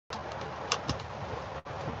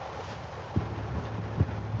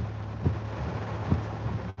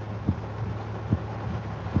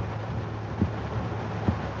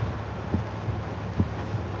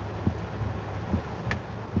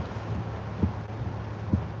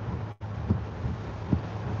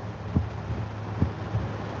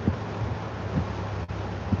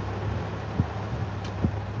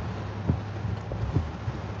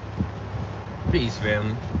Peace,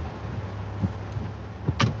 family.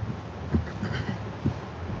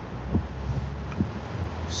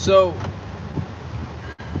 So,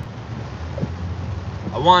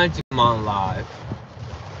 I wanted to come on live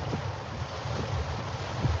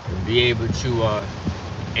and be able to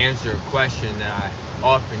answer a question that I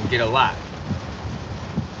often get a lot.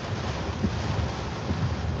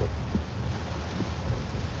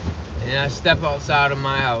 And I step outside of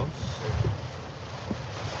my house.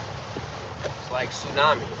 It's like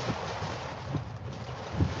tsunami.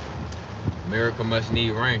 America must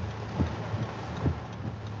need rain.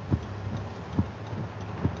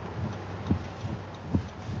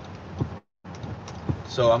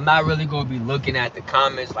 So I'm not really going to be looking at the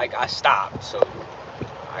comments. Like, I stopped so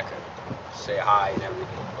I could say hi and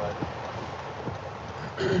everything, but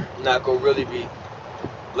I'm not going to really be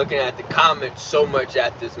looking at the comments so much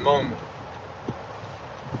at this moment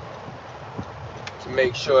to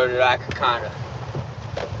make sure that I can kind of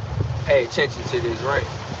pay attention to this rain.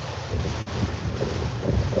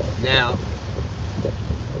 Now,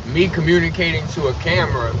 me communicating to a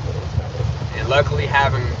camera and luckily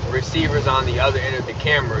having receivers on the other end of the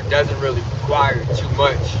camera doesn't really require too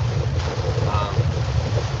much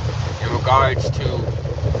in regards to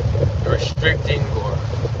restricting or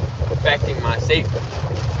affecting my safety.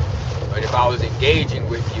 But if I was engaging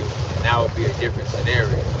with you, then that would be a different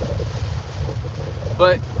scenario.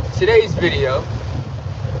 But today's video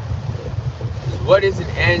is, what is an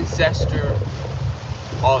ancestor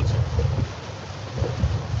altar?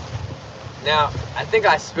 Now, I think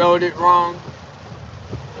I spelled it wrong.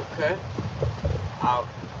 Okay. I'm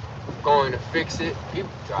going to fix it. People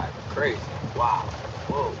driving crazy. Wow.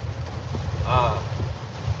 Whoa.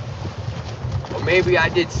 Well, maybe I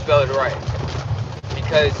did spell it right.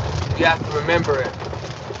 Because you have to remember,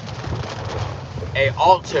 a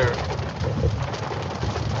altar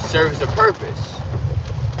serves a purpose,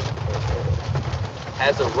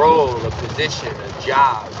 has a role, a position, a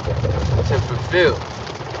job to fulfill,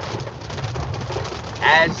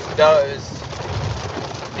 as does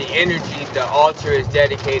the energy the altar is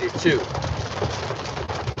dedicated to.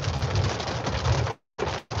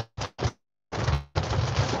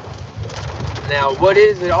 Now, what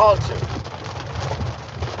is an altar?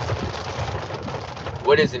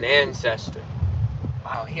 What is an ancestor?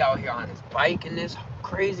 Wow, he out here on his bike in this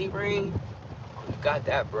crazy rain. Oh, you got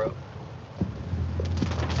that, bro.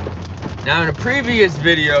 Now, in a previous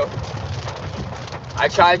video, I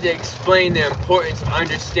tried to explain the importance of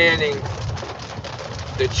understanding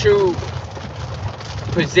the true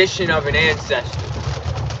position of an ancestor.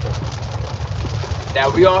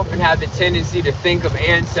 That we often have the tendency to think of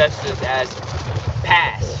ancestors as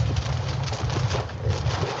past.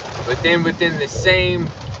 But then within the same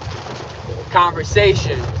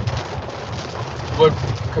conversation would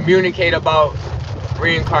communicate about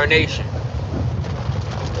reincarnation.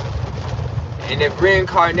 And if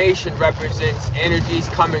reincarnation represents energies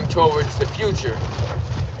coming towards the future,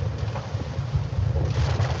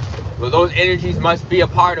 well, those energies must be a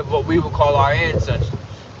part of what we would call our ancestors.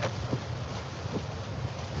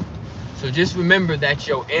 So just remember that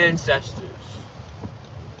your ancestors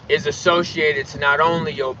is associated to not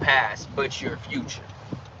only your past, but your future.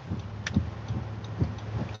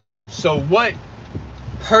 So what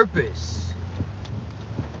purpose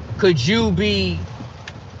could you be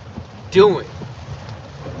doing,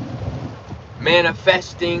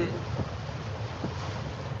 manifesting,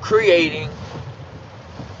 creating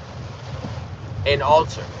an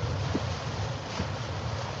altar?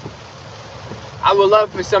 I would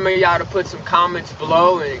love for some of y'all to put some comments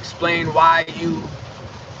below and explain why you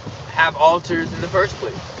have altars in the first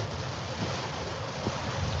place.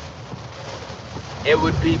 It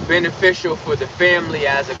would be beneficial for the family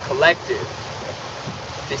as a collective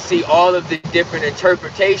to see all of the different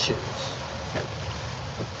interpretations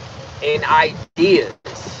and ideas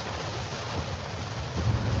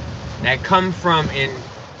that come from an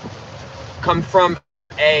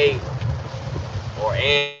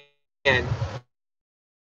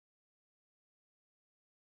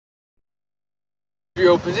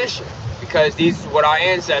position, because these is what our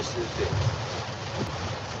ancestors did.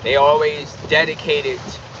 They always dedicated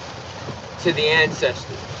to the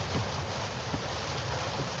ancestors.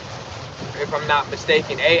 If I'm not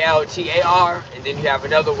mistaken, A-L-T-A-R, and then you have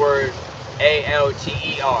another word,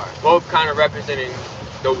 A-L-T-E-R, both kind of representing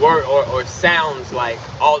the word or sounds like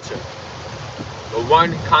altar. But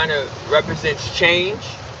one kind of represents change,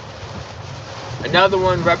 another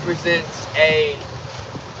one represents a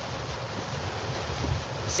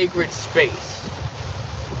sacred space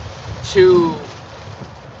to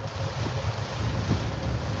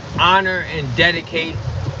honor and dedicate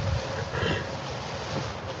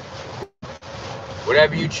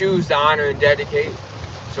Whatever you choose to honor and dedicate.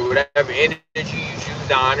 So whatever energy you choose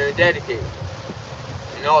to honor and dedicate.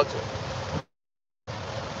 An altar.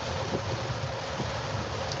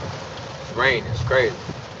 It's rain, it's crazy.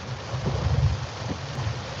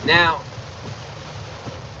 Now,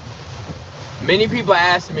 many people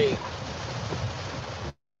ask me,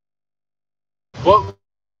 what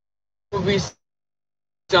would be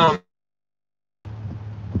some...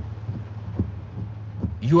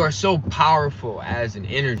 You are so powerful as an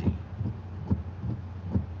energy,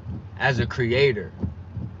 as a creator,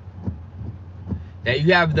 that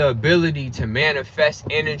you have the ability to manifest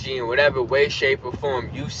energy in whatever way, shape, or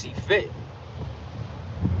form you see fit.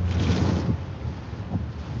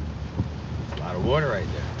 A lot of water right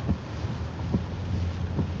there.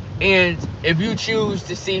 And if you choose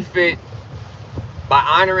to see fit by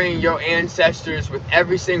honoring your ancestors with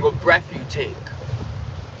every single breath you take,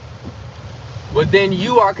 well, then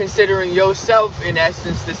you are considering yourself, in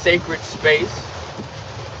essence, the sacred space,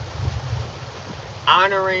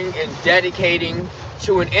 honoring and dedicating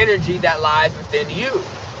to an energy that lies within you.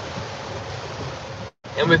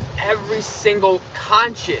 And with every single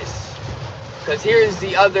conscious, because here's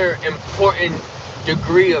the other important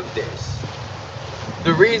degree of this.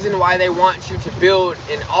 The reason why they want you to build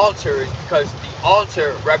an altar is because the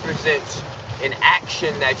altar represents an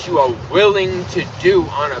action that you are willing to do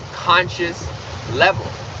on a conscious level.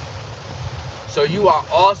 So you are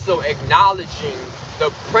also acknowledging the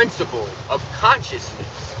principle of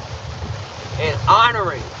consciousness and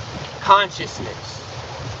honoring consciousness.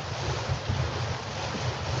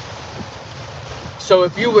 So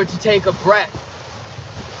if you were to take a breath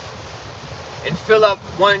and fill up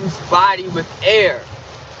one's body with air,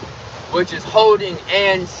 which is holding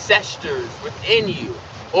ancestors within you,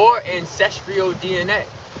 or ancestral DNA,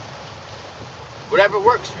 whatever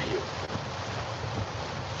works for you,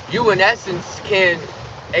 you in essence can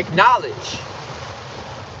acknowledge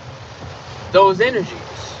those energies.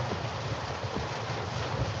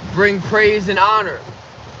 Bring praise and honor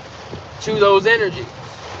to those energies.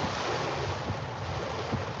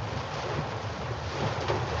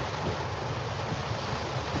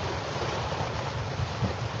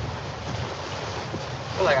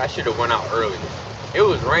 I feel like I should have went out earlier. It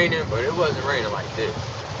was raining, but it wasn't raining like this.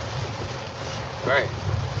 Right.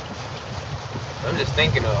 I'm just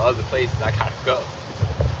thinking of other places I gotta go.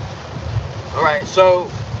 Alright, so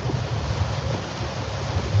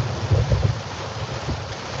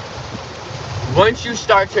once you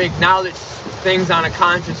start to acknowledge things on a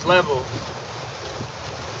conscious level,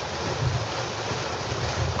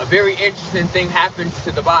 a very interesting thing happens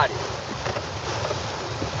to the body.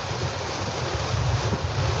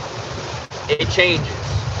 It changes.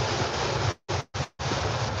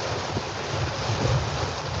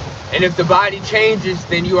 And if the body changes,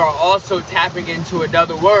 then you are also tapping into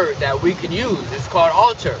another word that we can use. It's called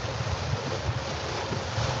alter.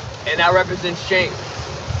 And that represents change.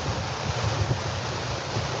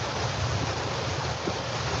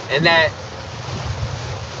 And that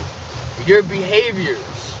your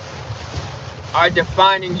behaviors are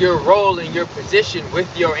defining your role and your position with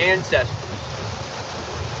your ancestors.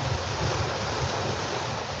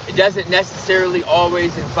 It doesn't necessarily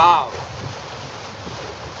always involve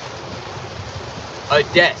a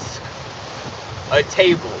desk, a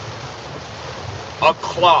table, a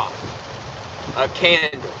cloth, a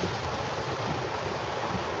candle,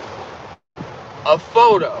 a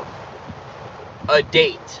photo, a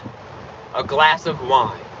date, a glass of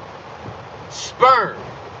wine, sperm,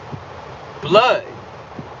 blood.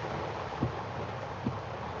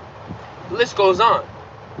 The list goes on.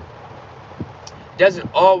 It doesn't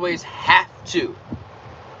always have to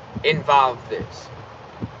involve this.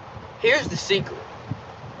 Here's the secret.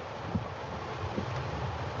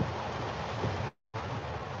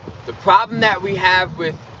 The problem that we have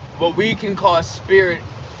with what we can call spiritualism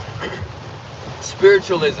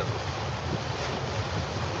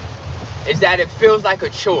is that it feels like a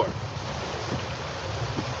chore.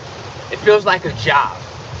 It feels like a job.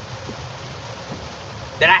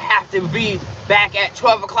 That I have to be back at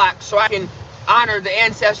 12 o'clock so I can honor the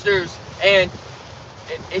ancestors, and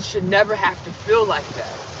it should never have to feel like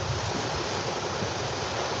that.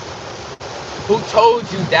 Who told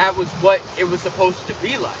you that was what it was supposed to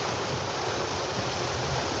be like?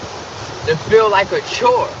 To feel like a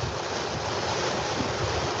chore,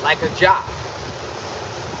 like a job.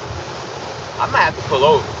 I might have to pull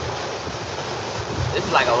over. This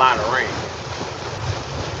is like a lot of rain.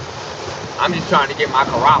 I'm just trying to get my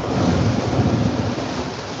Corolla.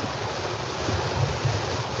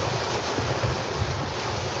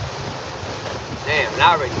 Damn, and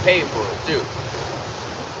I already paid for it too.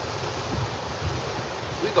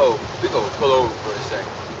 we go pull over for a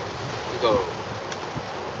second.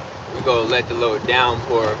 We go let the little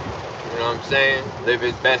downpour, you know what I'm saying, live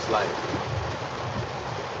his best life.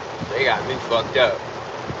 They got me fucked up.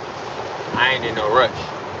 I ain't in no rush.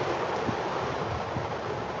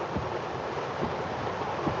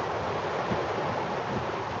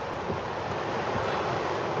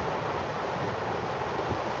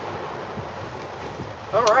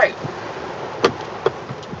 All right,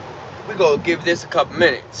 we gonna give this a couple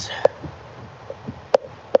minutes.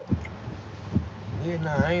 Yeah,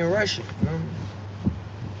 nah, I ain't rushing. You know?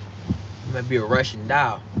 Might be a Russian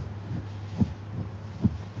doll.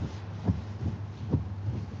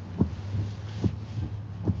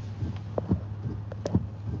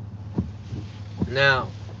 Now,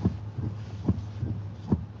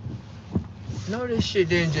 no, this shit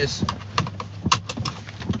didn't just.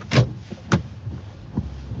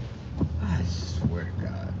 I swear to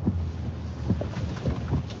God.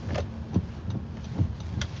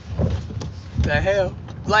 The hell?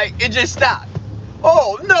 Like, it just stopped.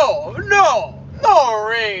 Oh, no,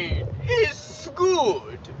 rain. It's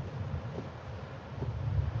good.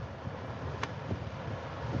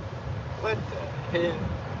 What the hell?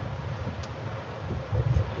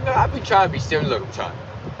 You know, I be trying to be similar to trying.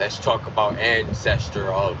 Let's talk about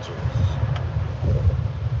ancestor altars.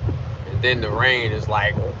 And then the rain is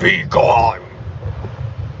like, be gone.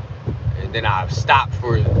 And then I've stopped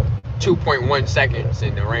for 2.1 seconds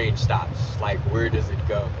and the rain stops. Like, where does it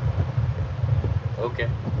go? Okay.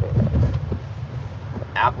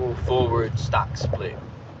 Apple forward stock split.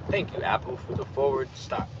 Thank you, Apple, for the forward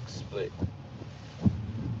stock split.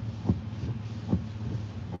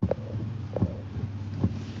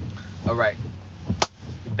 All right,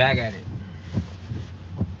 back at it.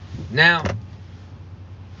 Now,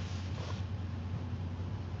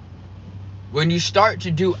 when you start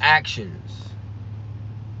to do actions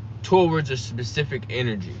towards a specific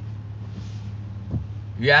energy,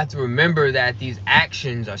 you have to remember that these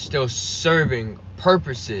actions are still serving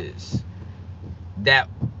purposes that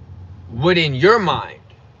would, in your mind,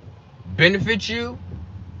 benefit you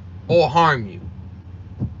or harm you.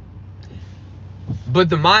 But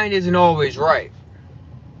the mind isn't always right.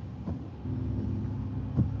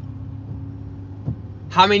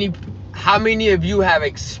 How many of you have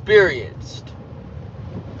experienced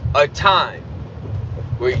a time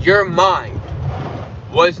where your mind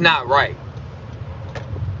was not right?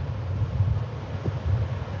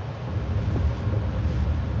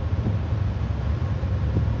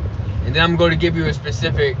 And then I'm going to give you a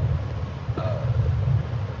specific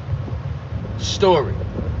story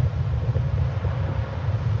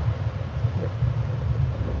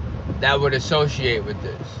that would associate with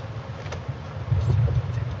this.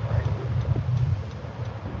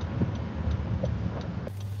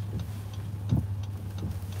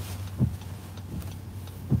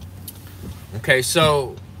 Okay,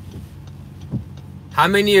 so how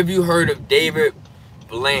many of you heard of David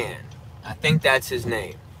Bland? I think that's his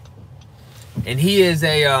name. And he is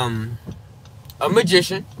a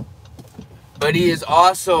magician, but he is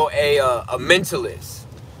also a mentalist.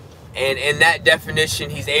 And in that definition,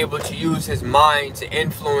 he's able to use his mind to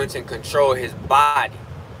influence and control his body.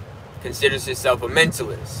 Considers himself a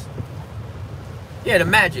mentalist. Yeah, the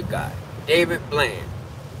magic guy, David Bland.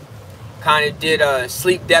 Kind of did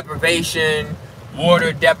sleep deprivation,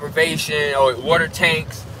 water deprivation, or water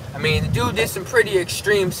tanks. I mean, the dude did some pretty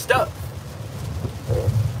extreme stuff.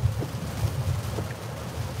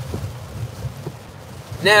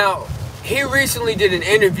 Now, he recently did an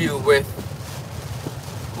interview with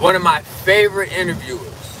one of my favorite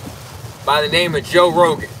interviewers by the name of Joe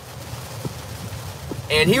Rogan.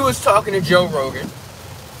 And he was talking to Joe Rogan,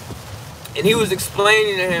 and he was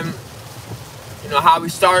explaining to him, you know, how he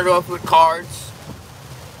started off with cards,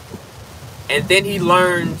 and then he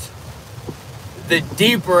learned the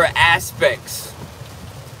deeper aspects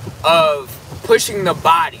of pushing the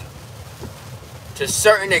body to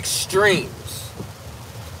certain extremes,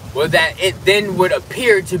 where that it then would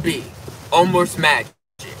appear to be almost magic.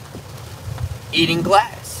 Eating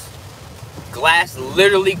glass. Glass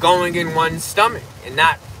literally going in one's stomach and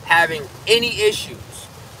not having any issues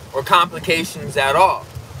or complications at all.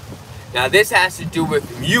 Now, this has to do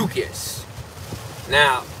with mucus.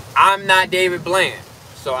 Now, I'm not David Bland,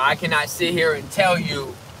 so I cannot sit here and tell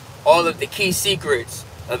you all of the key secrets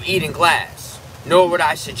of eating glass, nor would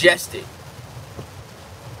I suggest it.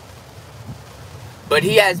 But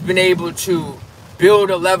he has been able to build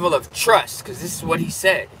a level of trust, because this is what he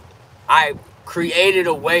said. I created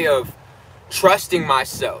a way of trusting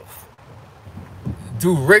myself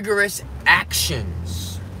through rigorous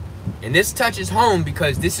actions. And this touches home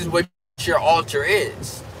because this is what your altar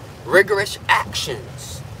is. Rigorous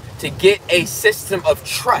actions to get a system of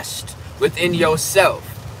trust within yourself.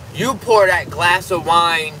 You pour that glass of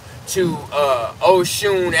wine to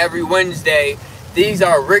Oshun every Wednesday. These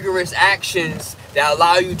are rigorous actions that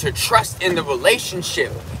allow you to trust in the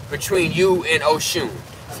relationship between you and Oshun.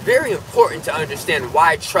 It's very important to understand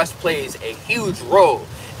why trust plays a huge role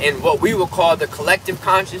in what we will call the collective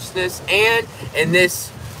consciousness and in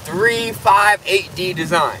this 3, 5, 8D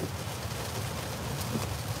design.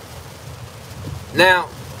 Now,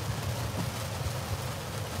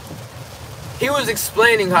 he was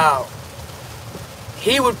explaining how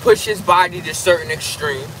he would push his body to certain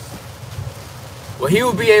extremes. Well, he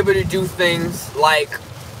would be able to do things like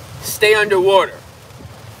stay underwater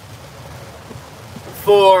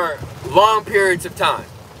for long periods of time,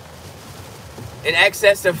 in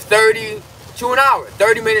excess of 30 to an hour,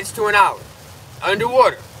 30 minutes to an hour,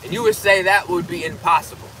 underwater. And you would say that would be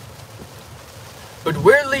impossible. But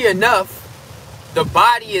weirdly enough, the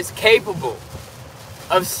body is capable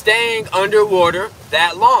of staying underwater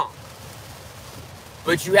that long.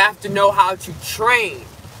 But you have to know how to train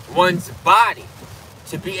one's body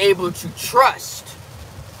to be able to trust,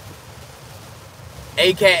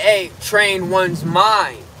 aka train one's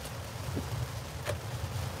mind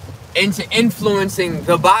into influencing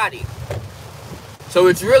the body. So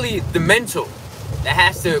it's really the mental that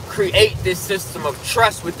has to create this system of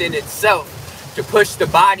trust within itself to push the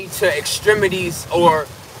body to extremities or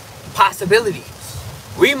possibilities.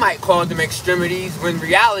 We might call them extremities when in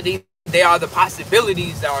reality they are the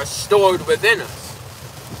possibilities that are stored within us.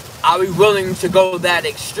 Are we willing to go that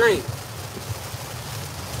extreme?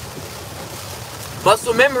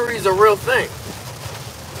 Muscle memory is a real thing.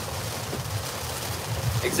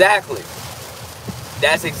 Exactly.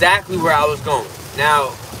 That's exactly where I was going.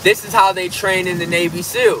 Now, this is how they train in the Navy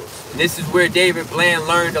SEALs. And this is where David Bland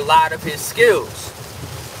learned a lot of his skills.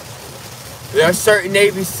 There are certain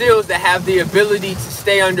Navy SEALs that have the ability to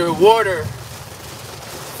stay underwater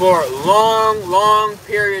for long, long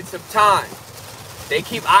periods of time. They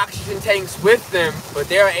keep oxygen tanks with them, but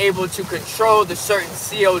they are able to control the certain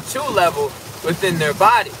CO2 level within their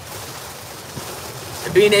body.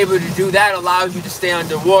 And being able to do that allows you to stay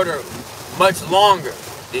underwater much longer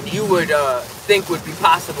than you would think would be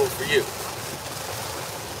possible for you.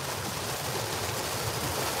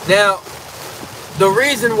 Now, the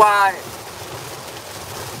reason why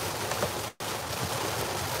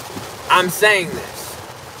I'm saying this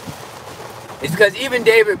is because even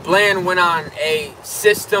David Bland went on a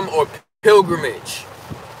system or pilgrimage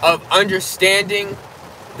of understanding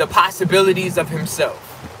the possibilities of himself.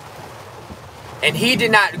 And he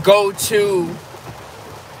did not go to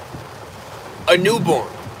a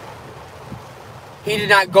newborn. He did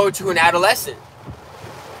not go to an adolescent.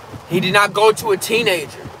 He did not go to a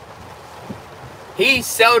teenager. He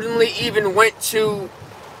seldomly even went to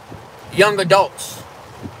young adults.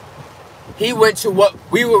 He went to what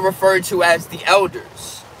we would refer to as the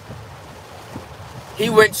elders. He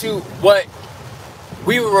went to what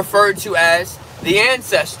we would refer to as the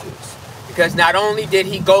ancestors. Because not only did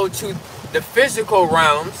he go to the physical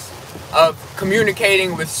realms of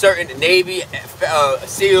communicating with certain Navy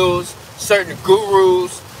SEALs, certain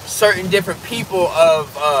gurus, certain different people of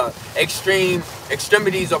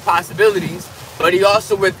extremities or possibilities, but he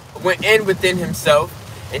also went in within himself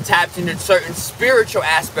and tapped into a certain spiritual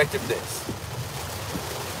aspect of this.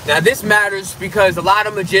 Now this matters because a lot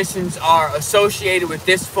of magicians are associated with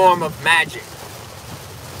this form of magic.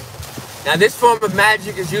 Now this form of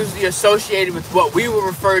magic is usually associated with what we will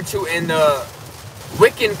refer to in the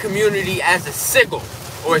Wiccan community as a sigil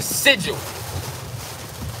or a sigil.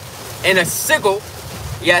 And a sigil,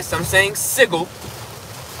 yes, I'm saying sigil,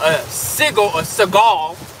 a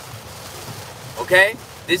seagal, okay?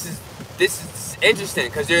 This is interesting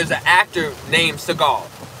because there's an actor named Seagal,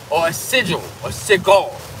 or a sigil, or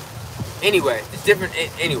seagal. Anyway, it's different.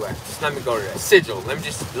 Anyway, just let me go to that. Sigil. Let me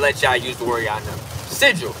just let y'all use the word y'all know.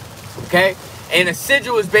 Sigil, okay? And a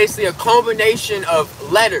sigil is basically a combination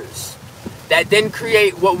of letters that then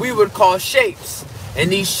create what we would call shapes.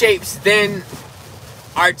 And these shapes then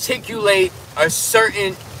articulate a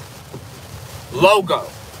certain logo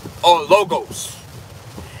or logos.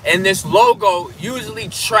 And this logo usually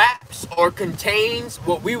traps or contains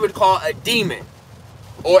what we would call a demon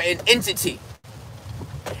or an entity.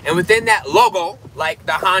 And within that logo, like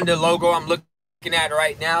the Honda logo I'm looking at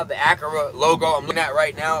right now, the Acura logo I'm looking at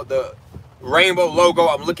right now, the rainbow logo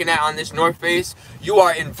I'm looking at on this North Face, you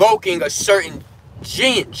are invoking a certain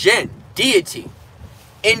jinn, deity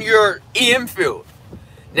in your EM field.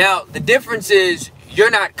 Now, the difference is you're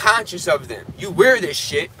not conscious of them. You wear this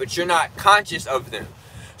shit, but you're not conscious of them.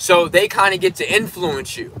 So they kind of get to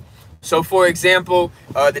influence you. So for example,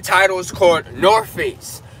 the title is called North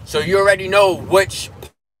Face. So you already know which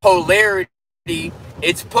polarity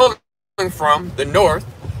it's pulling from, the north,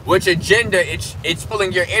 which agenda it's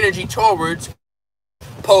pulling your energy towards,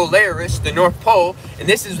 Polaris, the North Pole. And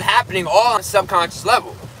this is happening all on a subconscious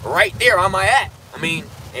level, right there on my app. I mean,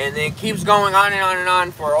 and then it keeps going on and on and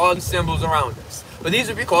on for all the symbols around us. But these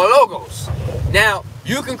would be called logos. Now,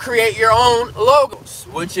 you can create your own logos,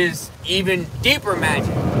 which is even deeper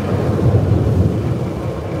magic.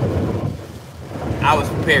 I was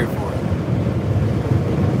prepared for it.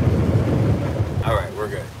 Alright, we're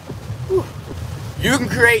good. Whew. You can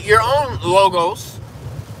create your own logos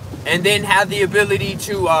and then have the ability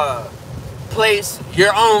to place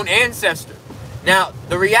your own ancestor. Now,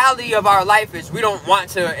 the reality of our life is we don't want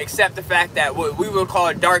to accept the fact that what we would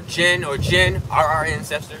call dark jinn or jinn are our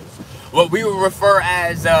ancestors. What we would refer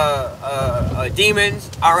as demons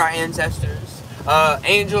are our ancestors.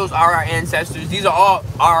 Angels are our ancestors. These are all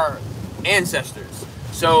our ancestors.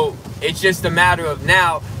 So it's just a matter of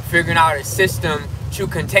now figuring out a system to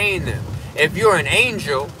contain them. If you're an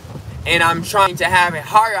angel and I'm trying to have a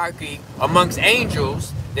hierarchy amongst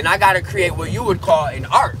angels, then I got to create what you would call an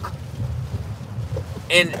arc.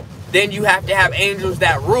 And then you have to have angels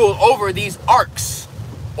that rule over these arcs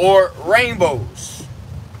or rainbows.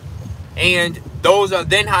 And those are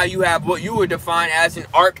then how you have what you would define as an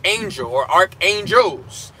archangel or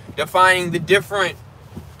archangels, defining the different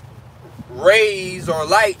rays or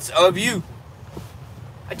lights of you.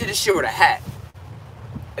 I did this shit with a hat.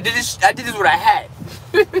 I did this with a hat.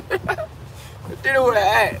 I did it with a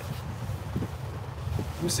hat.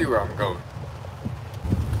 Let me see where I'm going.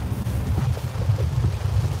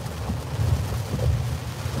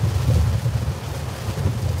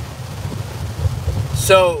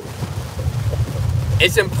 So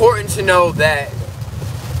it's important to know that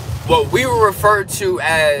what we will refer to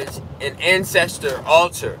as an ancestor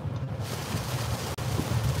altar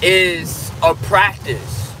is a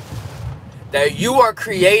practice that you are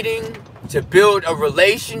creating to build a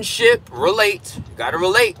relationship. Relate. You gotta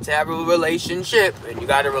relate to have a relationship, and you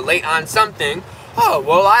gotta relate on something. Oh,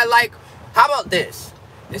 well, how about this?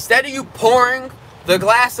 Instead of you pouring the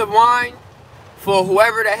glass of wine for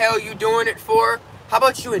whoever the hell you doing it for, how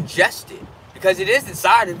about you ingest it? Because it is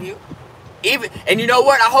inside of you. And you know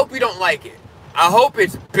what? I hope you don't like it. I hope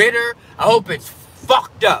it's bitter. I hope it's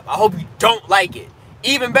fucked up. I hope you don't like it.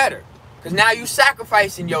 Even better. Because now you're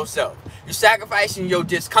sacrificing yourself. You're sacrificing your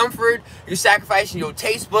discomfort. You're sacrificing your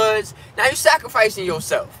taste buds. Now you're sacrificing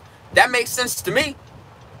yourself. That makes sense to me.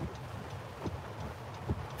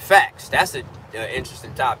 Facts. That's an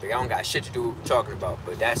interesting topic. I don't got shit to do with what we're talking about.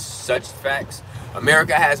 But that's such facts.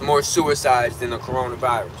 America has more suicides than the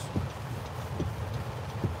coronavirus.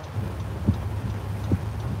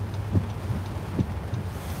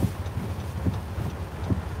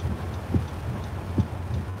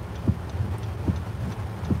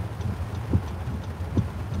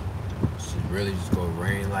 Really just gonna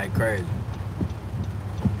rain like crazy.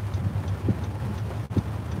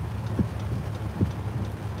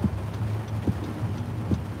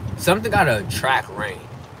 Something gotta attract rain,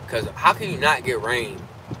 because how can you not get rain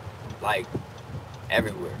like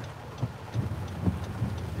everywhere?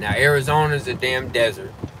 Now Arizona's a damn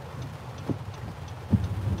desert.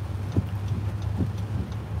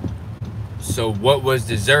 So what was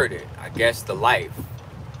deserted? I guess the life.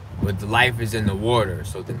 But the life is in the water,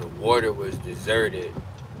 so then the water was deserted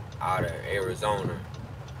out of Arizona.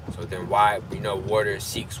 So then why, we know water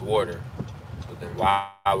seeks water. So then why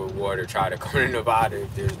would water try to come to Nevada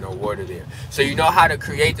if there's no water there? So you know how to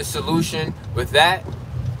create the solution with that?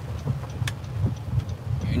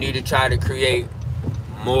 You need to try to create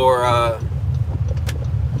more,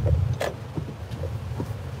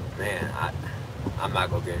 man, I'm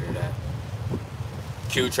not gonna get into that.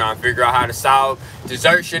 Q trying to figure out how to solve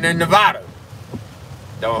desertion in Nevada.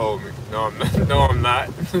 Don't hold me. No, I'm not. No, I'm not.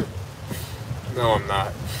 No, I'm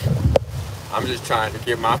not. I'm just trying to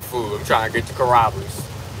get my food. I'm trying to get the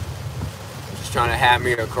carabas. I'm just trying to have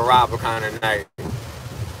me a caraba kind of night.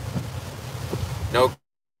 No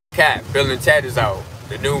cap. Bill and Ted is out.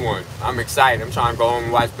 The new one. I'm excited. I'm trying to go home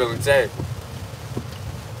and watch Bill and Ted.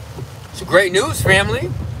 So great news,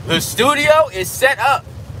 family. The studio is set up.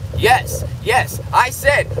 Yes, yes, I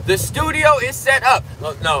said the studio is set up.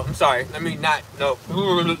 No, I'm sorry. Let me not. No,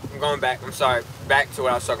 I'm going back. I'm sorry. Back to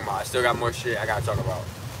what I was talking about. I still got more shit I gotta talk about.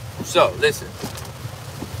 So, listen.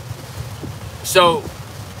 So,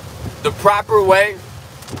 the proper way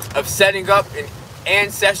of setting up an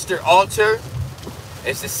ancestor altar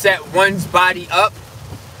is to set one's body up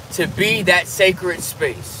to be that sacred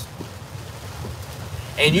space.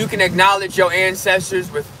 And you can acknowledge your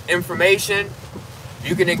ancestors with information.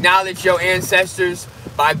 You can acknowledge your ancestors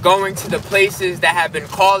by going to the places that have been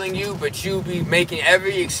calling you, but you be making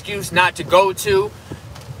every excuse not to go to.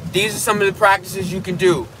 These are some of the practices you can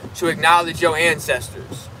do to acknowledge your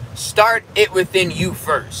ancestors. Start it within you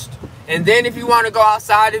first. And then if you want to go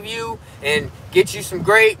outside of you and get you some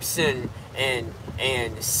grapes and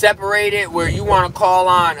separate it, where you want to call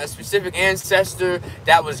on a specific ancestor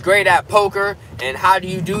that was great at poker. And how do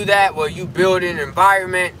you do that? Well, you build an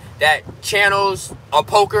environment that channels a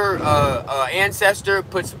poker ancestor,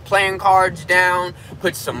 put some playing cards down,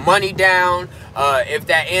 put some money down. If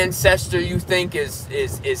that ancestor you think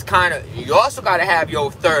is kind of, you also got to have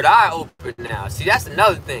your third eye open now. See, that's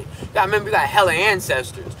another thing. You got to remember, you got hella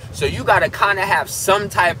ancestors, so you got to kind of have some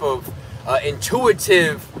type of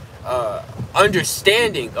intuitive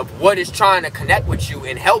understanding of what is trying to connect with you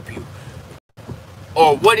and help you,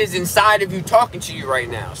 or what is inside of you talking to you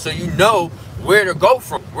right now, so you know where to go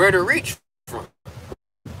from, where to reach from.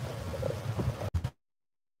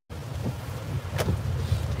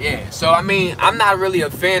 Yeah, so I mean, I'm not really a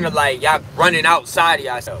fan of like y'all running outside of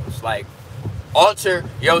yourselves. Like, alter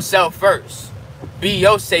yourself first. Be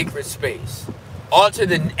your sacred space. Alter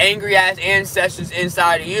the angry ass ancestors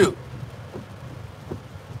inside of you.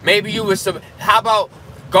 Maybe you was some. How about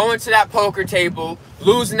going to that poker table,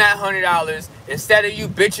 losing that $100, instead of you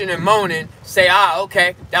bitching and moaning, say,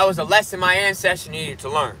 okay, that was a lesson my ancestor needed to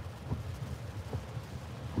learn.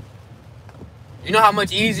 You know how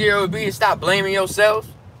much easier it would be to stop blaming yourself?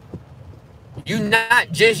 You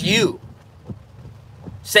not just you.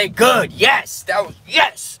 Say, good, yes, that was,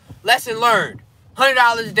 yes, lesson learned.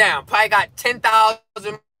 $100 down, probably got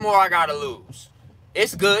 10,000 more I gotta lose.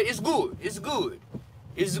 It's good, it's good, it's good.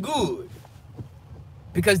 It's good.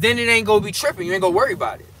 Because then it ain't gonna be tripping. You ain't gonna worry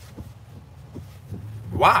about it.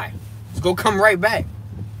 Why? It's gonna come right back.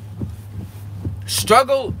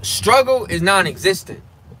 Struggle is non-existent.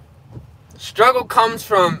 Struggle comes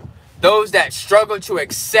from those that struggle to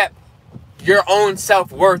accept your own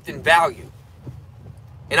self-worth and value.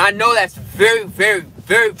 And I know that's very, very,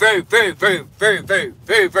 very, very, very, very, very, very,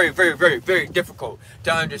 very, very, very, very, very difficult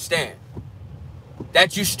to understand.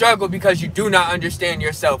 That you struggle because you do not understand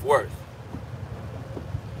your self-worth.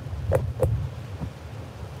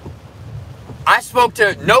 I spoke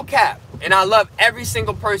to No Cap, and I love every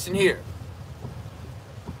single person here.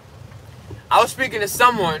 I was speaking to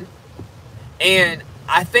someone, and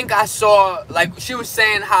I think I saw, like, she was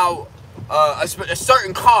saying how a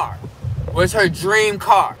certain car was her dream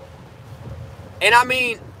car. And I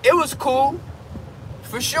mean, it was cool,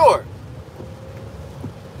 for sure.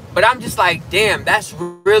 But I'm just like, damn, that's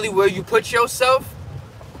really where you put yourself?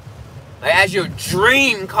 Like, as your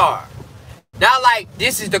dream car. Not like,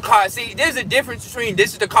 this is the car. See, there's a difference between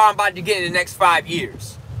this is the car I'm about to get in the next 5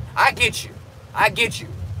 years. I get you. I get you.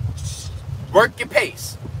 Work your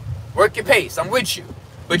pace. Work your pace. I'm with you.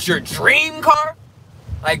 But your dream car?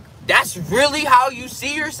 Like, that's really how you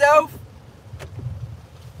see yourself?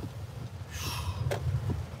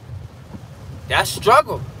 That's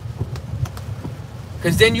struggle.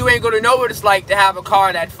 Because then you ain't going to know what it's like to have a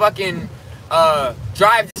car that fucking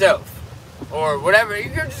drives itself. Or whatever. You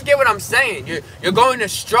just get what I'm saying. You're going to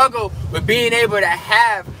struggle with being able to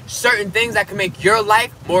have certain things that can make your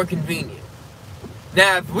life more convenient.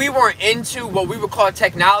 Now, if we weren't into what we would call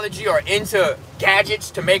technology or into gadgets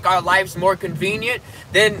to make our lives more convenient,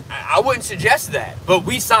 then I wouldn't suggest that. But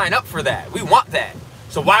we sign up for that. We want that.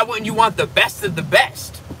 So why wouldn't you want the best of the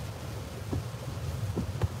best?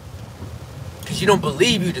 Because you don't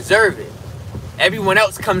believe you deserve it. Everyone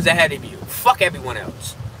else comes ahead of you. Fuck everyone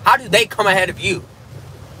else. How do they come ahead of you?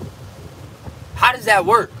 How does that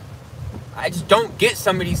work? I just don't get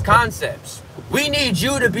some of these concepts. We need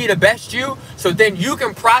you to be the best you, so then you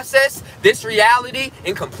can process this reality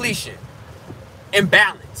in completion, in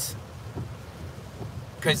balance.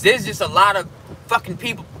 Because there's just a lot of fucking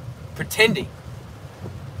people pretending.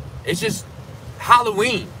 It's just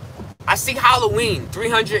Halloween. I see Halloween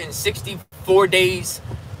 364 days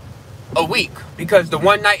a week, because the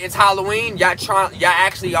one night it's Halloween, y'all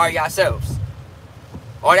actually are yourselves.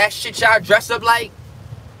 All that shit y'all dress up like,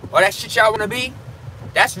 all that shit y'all wanna be,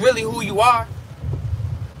 that's really who you are.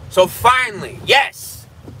 So finally, yes,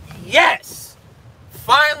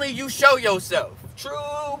 finally you show yourself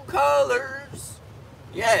true colors.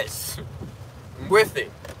 Yes, I'm with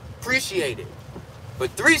it, appreciate it.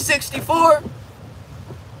 But 364,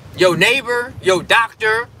 your neighbor, your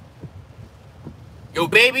doctor, your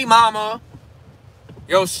baby mama,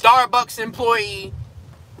 your Starbucks employee.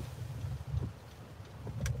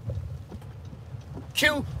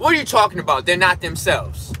 Q, what are you talking about? They're not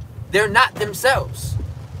themselves. They're not themselves.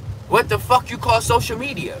 what the fuck you call social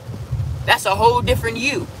media? That's a whole different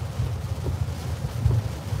you.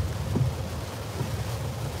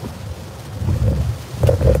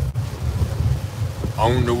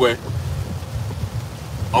 On the way.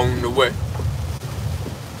 On the way.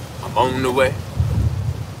 I'm on the way.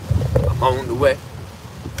 I'm on the way.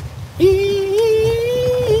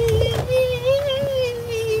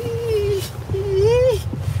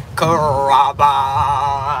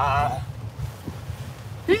 Caraba.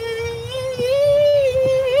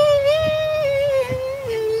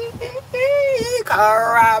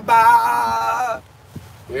 Caraba.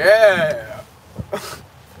 Yeah.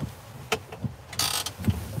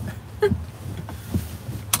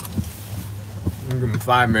 Give me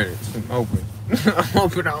 5 minutes. I'm hoping. I'm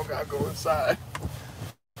hoping I don't gotta go inside.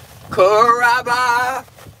 Caraba.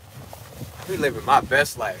 We living my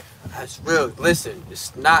best life. That's real. Listen,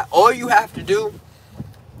 it's not all you have to do.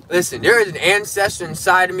 Listen, there is an ancestor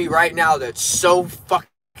inside of me right now that's so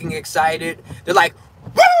fucking excited. They're like,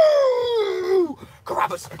 woo!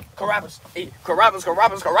 Carabas, Carabas, hey, Carabas,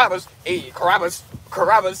 Carabas, Carabas, hey, Carabas,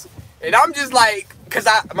 Carabas. And I'm just like, cause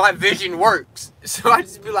my vision works. So I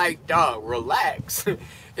just be like, dog, relax.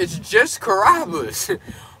 It's just Carabas.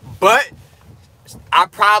 But I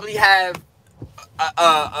probably have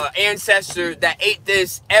a ancestor that ate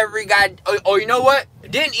this every guy, or you know what?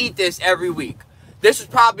 Didn't eat this every week. This was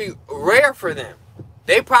probably rare for them.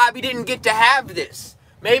 They probably didn't get to have this.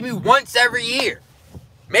 Maybe once every year.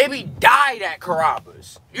 Maybe died at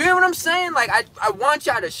Carabas. You know what I'm saying? Like, I want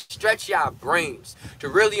y'all to stretch y'all brains to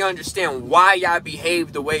really understand why y'all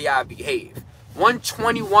behave the way y'all behave.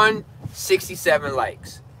 121, 67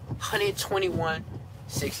 likes. 121,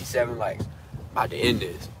 67 likes. I'm about to end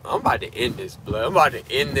this. I'm about to end this, blood. I'm about to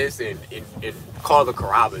end this and call the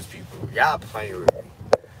Carabas people. Y'all playing with me.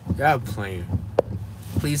 Y'all playing.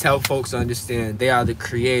 Please help folks understand they are the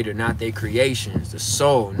creator, not their creations. The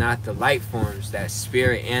soul, not the light forms that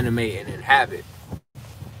spirit animate and inhabit.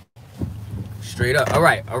 Straight up. All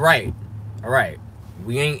right, all right, all right.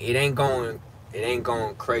 It ain't going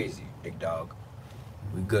crazy, big dog.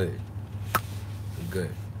 We good. We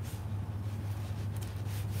good.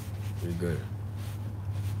 We good.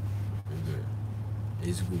 We good.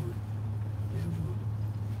 It's good. It's good.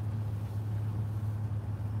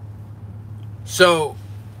 So,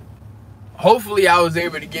 hopefully I was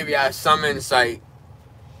able to give y'all some insight.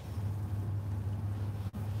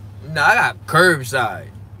 Now, I got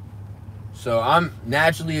curbside. So, I'm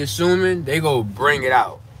naturally assuming they go bring it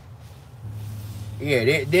out.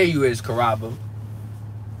 Yeah, there you is, Caraba.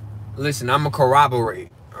 Listen, I'm a corroborate,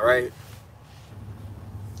 alright?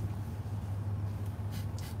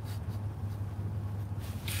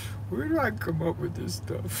 Where do I come up with this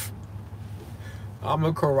stuff? I'm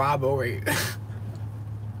a corroborate.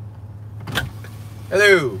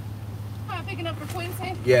 Hello. Hi, picking up for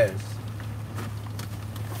Quincy? Yes.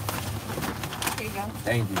 Here you go.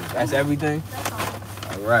 Thank you. That's everything? That's all.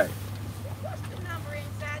 All right. What's the number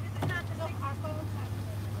inside? Is it not the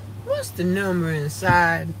What's the number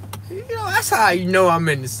inside? You know, that's how you know I'm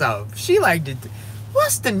in the South. She like to,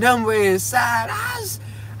 what's the number inside? I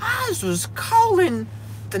was calling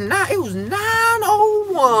the it was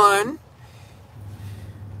 901.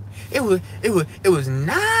 It was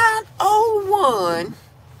 901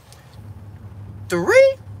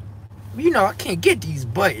 3. You know, I can't get these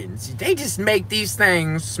buttons. They just make these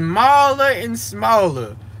things smaller and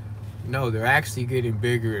smaller. No, they're actually getting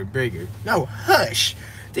bigger and bigger. No, hush.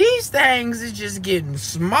 These things is just getting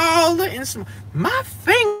smaller and smaller. My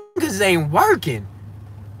fingers ain't working.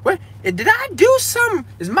 What? Did I do something?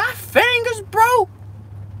 Is my fingers broke?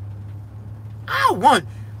 I was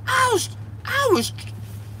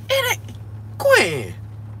in it. Quinn.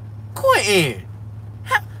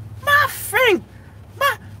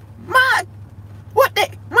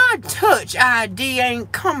 My touch ID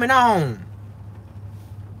ain't coming on.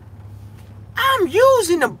 I'm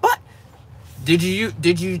using the butt. Did you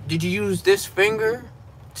use this finger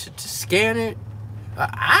to scan it?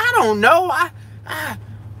 I don't know.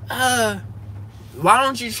 Why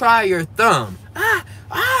don't you try your thumb?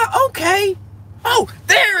 Okay. Oh,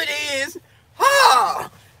 there it is.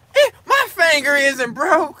 My finger isn't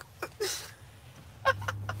broke.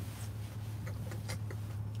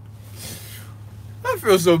 I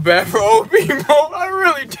feel so bad for old people. I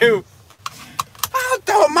really do. I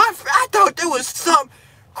thought there was something.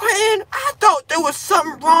 Quinn, I thought there was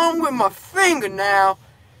something wrong with my finger now.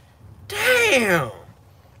 Damn.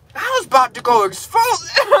 I was about to go exfoliate.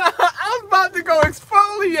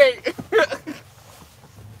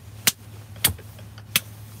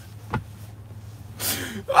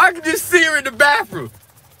 I can just see her in the bathroom.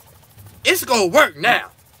 It's gonna work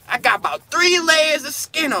now. I got about 3 layers of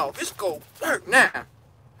skin off. It's gonna hurt now.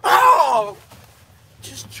 Oh!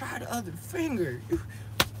 Just try the other finger.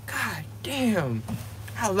 God damn.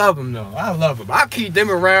 I love them though. I love them. I'll keep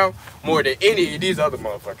them around more than any of these other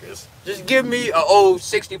motherfuckers. Just give me an old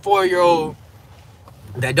 64-year-old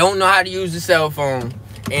that don't know how to use the cell phone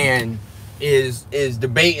and is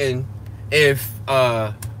debating if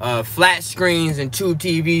flat screens and tube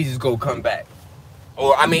TVs is gonna come back.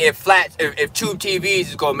 Or I mean if tube TVs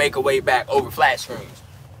is gonna make a way back over flat screens.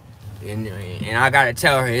 And I gotta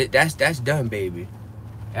tell her that's done, baby.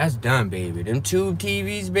 That's done, baby. Them tube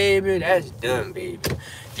TVs, baby, that's done, baby.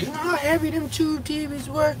 Do you know how heavy them tube TVs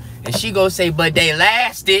were? And she gonna say, but they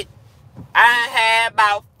lasted. I had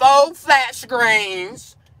about 4 flat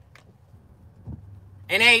screens.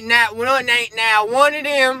 And ain't now one of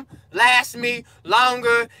them lasts me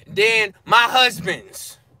longer than my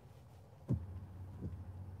husband's.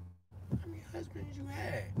 How many husbands you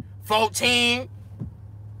had? 14.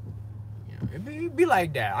 It'd be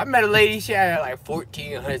like that. I met a lady, she had like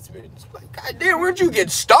 14 husbands. Like, God damn, where'd you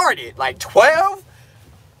get started? Like 12?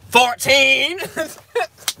 14?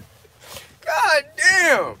 God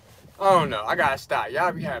damn. Oh no, I gotta stop.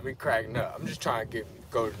 Y'all be having me cracking up. I'm just trying to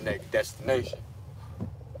go to the next destination.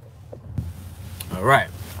 Alright,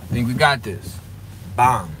 I think we got this.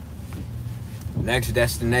 Bomb. Next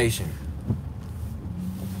destination.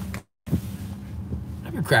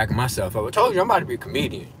 I've been cracking myself up. I told you I'm about to be a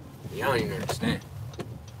comedian. Y'all don't even understand.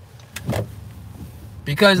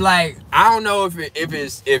 Because like I don't know if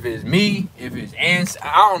it's me, if it's ants,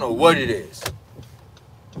 I don't know what it is.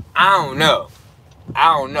 I don't know.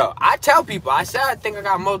 I tell people, I said I think I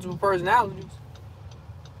got multiple personalities.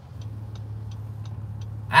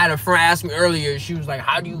 I had a friend ask me earlier, she was like,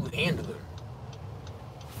 how do you handle them?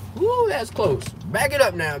 Woo, that's close. Back it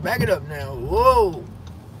up now, Whoa.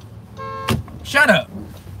 Shut up.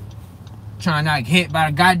 Trying not to get hit by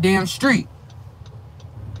the goddamn street.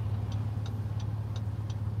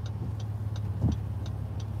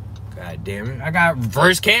 God damn it. I got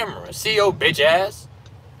reverse camera. See your bitch ass.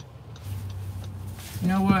 You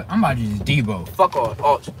know what? I'm about to just Debo. Fuck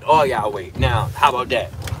all y'all wait. Now, how about that?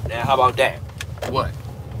 What?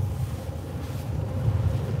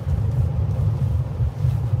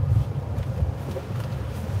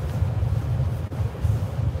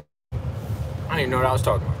 I didn't even know what I was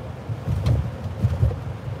talking about.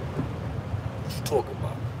 Talking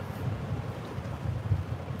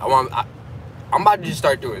about. I'm about to just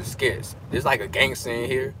start doing skits. There's like a gangster in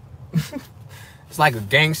here. It's like a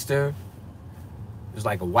gangster. There's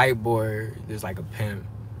like a white boy. There's like a pimp.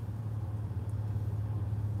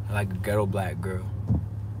 I like a ghetto black girl.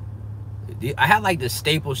 I had like the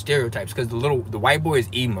staple stereotypes because the white boy is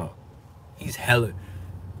emo. He's hella.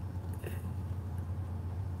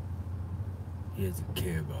 He doesn't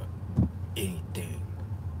care about anything.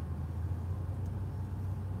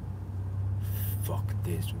 Fuck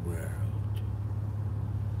this world.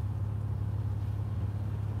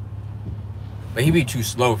 But he be too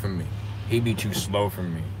slow for me.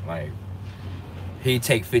 Like, he'd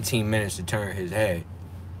take 15 minutes to turn his head.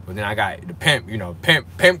 But then I got the pimp, you know, pimp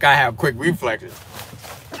gotta have quick reflexes.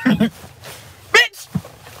 Bitch!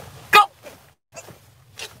 Go!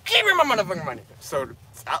 Give me my motherfucking money. So,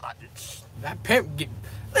 that pimp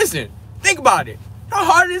listen, think about it. How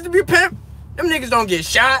hard it is to be a pimp? Them niggas don't get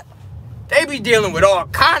shot. They be dealing with all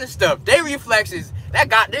kind of stuff. They reflexes,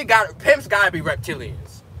 pimps gotta be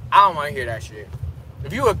reptilians. I don't wanna hear that shit.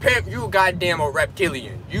 If you a pimp, you a goddamn a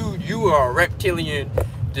reptilian. You are a reptilian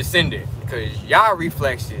descendant. Cause y'all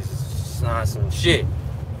reflexes is not some shit.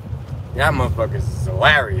 Y'all motherfuckers is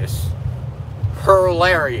hilarious.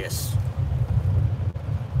 Hilarious.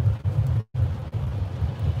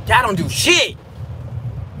 Y'all don't do shit.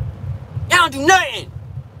 Y'all don't do nothing.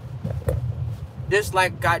 Just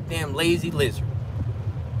like goddamn lazy lizard.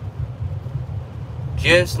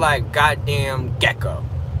 Just like goddamn gecko.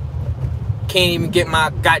 Can't even get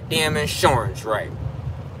my goddamn insurance right.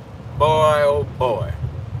 Boy, oh boy.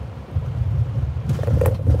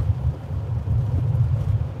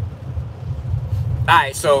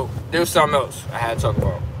 Alright, so there was something else I had to talk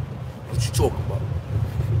about. What you talking about?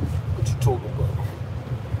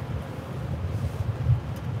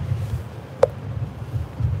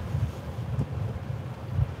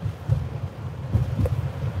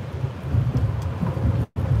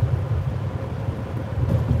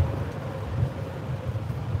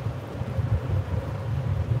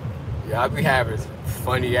 Yeah, I be having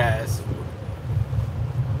funny ass.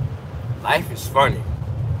 Life is funny.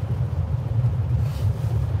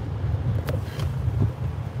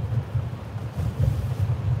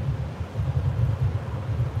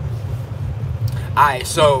 Alright,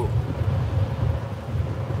 so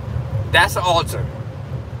that's an altar.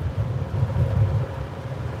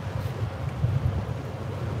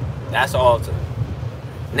 That's an altar.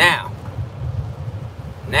 Now,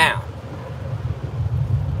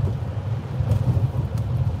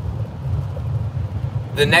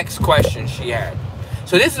 the next question she had.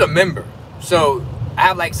 So this is a member. So I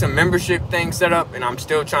have like some membership things set up and I'm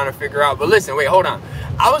still trying to figure out. But listen, wait, hold on.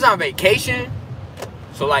 I was on vacation.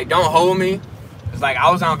 So like, don't hold me. It's like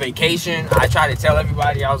I was on vacation. I tried to tell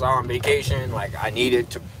everybody I was on vacation. Like I needed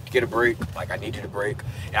to get a break. Like I needed a break.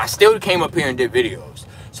 And I still came up here and did videos.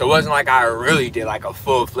 So it wasn't like I really did like a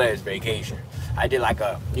full-fledged vacation. I did like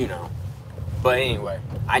a, you know. But anyway,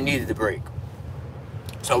 I needed the break.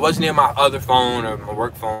 So it wasn't in my other phone or my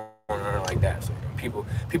work phone or anything like that. So people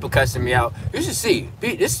cussing me out. You should see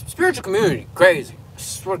this spiritual community crazy. I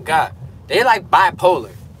swear to God, they like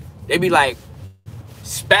bipolar. They be like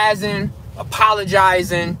spazzing,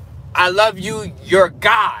 apologizing. I love you. You're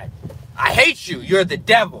God. I hate you. You're the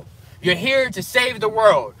devil. You're here to save the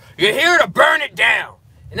world. You're here to burn it down.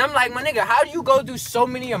 And I'm like, my nigga, how do you go through so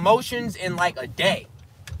many emotions in like a day?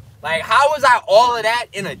 Like, how was I all of that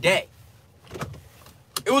in a day?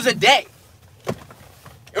 It was a day.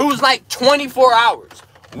 It was like 24 hours.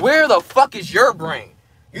 Where the fuck is your brain?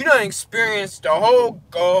 You done experienced the whole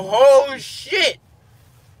shit.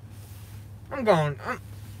 I'm going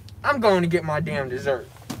to get my damn dessert.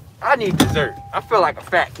 I need dessert. I feel like a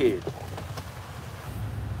fat kid.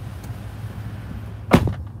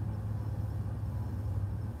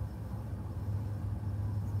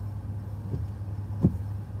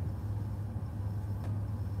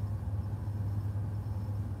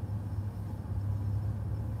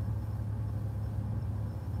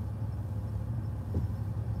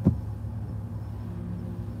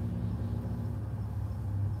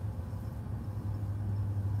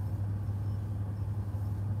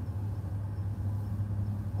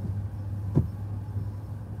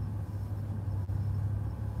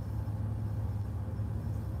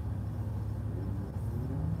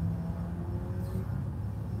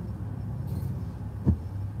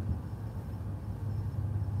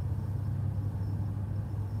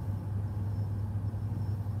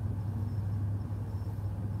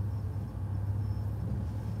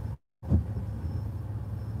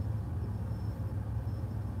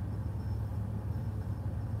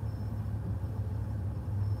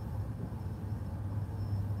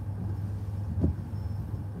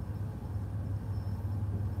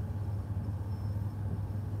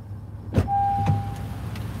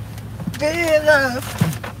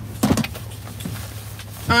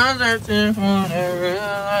 I'm searching for the real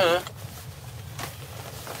love.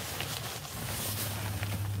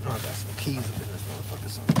 Oh, I got some keys up in this motherfucker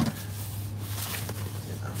somewhere.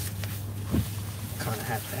 You know, kind of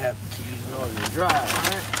have to have the keys in order to drive,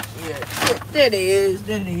 right? Yeah, there it is,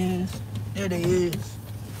 there it is, there it is.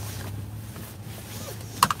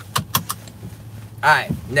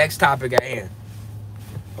 Alright, next topic at hand.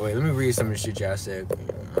 Oh, wait, let me read some of the shit y'all said.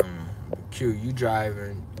 Q, you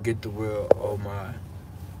driving, get the wheel, oh my.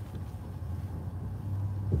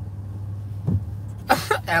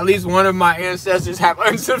 At least one of my ancestors have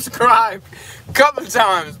unsubscribed a couple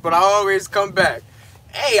times, but I always come back.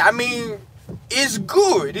 Hey, I mean, it's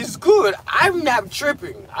good. It's good. I'm not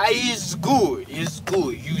tripping. It's good. It's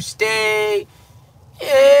good. You stay.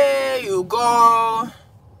 Yeah, you go.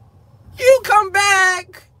 You come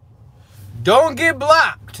back. Don't get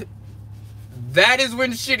blocked. That is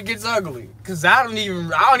when shit gets ugly. Cause I don't even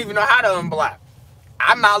know how to unblock.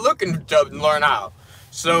 I'm not looking to learn how.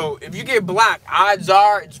 So if you get blocked, odds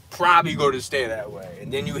are it's probably going to stay that way.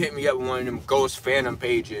 And then you hit me up with one of them ghost phantom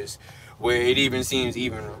pages where it even seems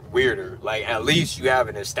even weirder. Like at least you have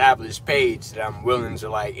an established page that I'm willing to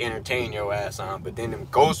like entertain your ass on. But then them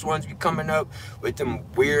ghost ones be coming up with them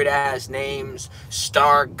weird ass names.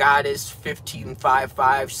 Star Goddess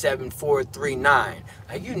 15557439.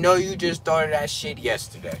 Like you know you just thought of that shit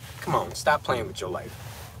yesterday. Come on, stop playing with your life.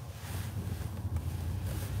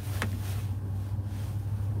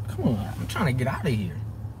 Come on, I'm trying to get out of here.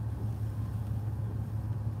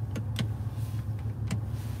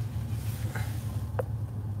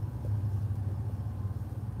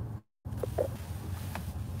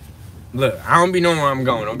 Look, I don't be knowing where I'm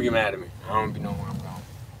going. Don't be mad at me. I don't be knowing where I'm going.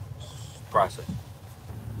 Process.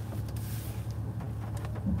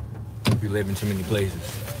 Be living too many places.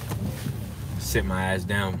 Sit my ass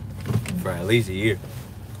down for at least a year.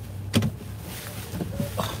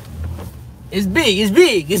 It's big, it's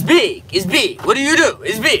big, it's big, it's big. What do you do?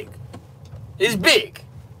 It's big. It's big.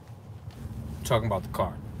 I'm talking about the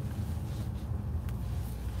car.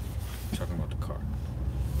 I'm talking about the car.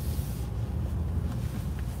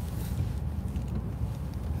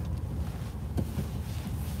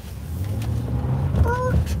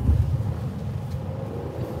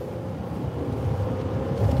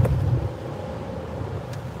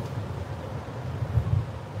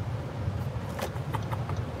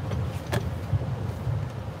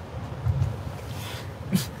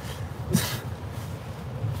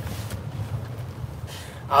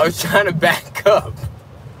 I was trying to back up.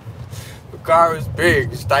 The car was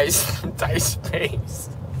big, it's tight space.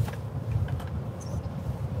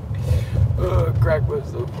 Oh, crack was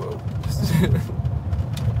so close.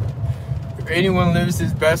 If anyone lives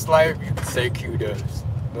his best life, you can say Q does.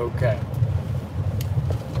 No cap.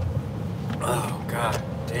 Oh, god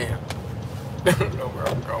damn. I don't know where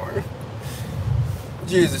I'm going.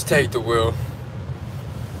 Jesus, take the wheel.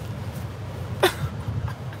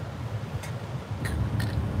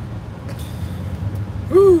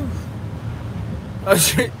 Whew.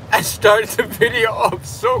 I started the video off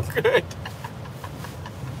so good.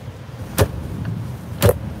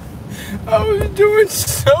 I was doing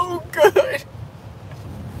so good.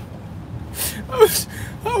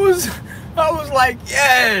 I was like,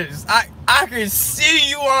 yes, I can see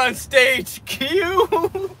you on stage,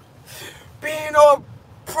 Q. Being all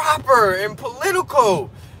proper and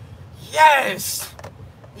political. Yes,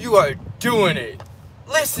 you are doing it.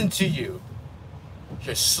 Listen to you.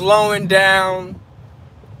 You're slowing down.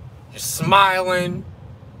 You're smiling.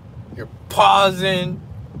 You're pausing.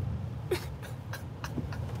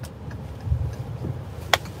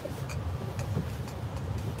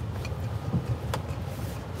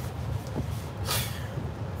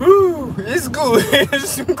 Woo, it's good.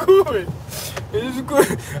 It's good. It's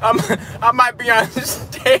good. I might be on the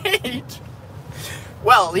stage.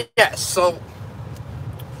 Well, yes, so...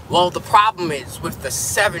 Well, the problem is with the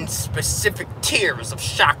 7 specific tiers of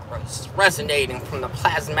chakras resonating from the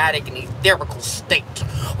plasmatic and etherical state,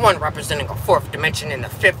 one representing a 4th dimension and the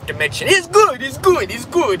 5th dimension. It's good, it's good, it's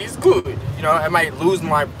good, it's good. You know, I might lose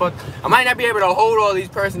my fuck. I might not be able to hold all these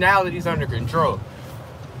personalities under control.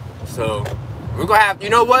 So, we're gonna have, you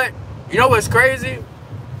know what? You know what's crazy?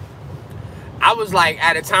 I was like,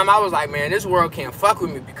 at a time, I was like, man, this world can't fuck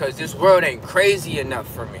with me because this world ain't crazy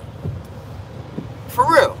enough for me. For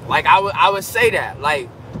real, like I would say that, like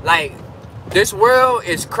this world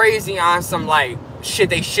is crazy on some like shit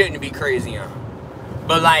they shouldn't be crazy on,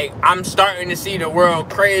 but like I'm starting to see the world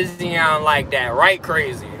crazy on like that right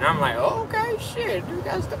crazy, and I'm like, oh, okay, shit, dude,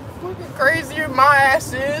 that's the fucking crazier my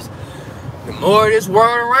ass is. The more this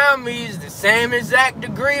world around me is the same exact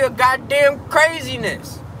degree of goddamn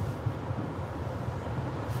craziness.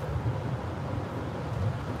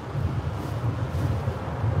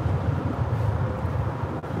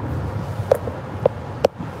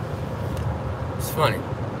 Funny,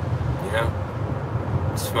 you know,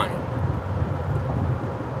 it's funny.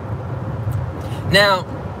 Now,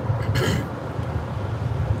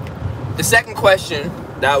 the second question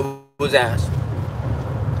that was asked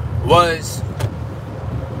was,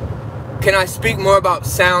 can I speak more about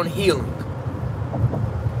sound healing?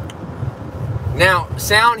 Now,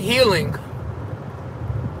 sound healing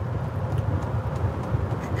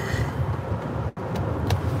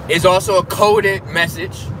is also a coded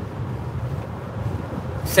message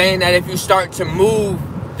saying that if you start to move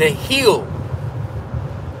the heel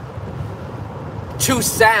to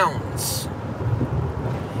sounds,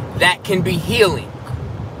 that can be healing.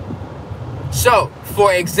 So,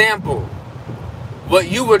 for example, what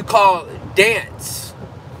you would call dance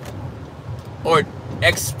or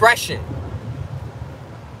expression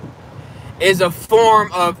is a form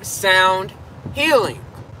of sound healing,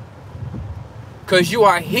 because you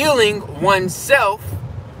are healing oneself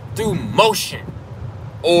through motion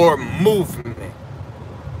or movement.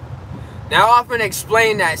 Now, I often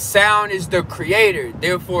explain that sound is the creator,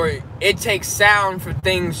 therefore it takes sound for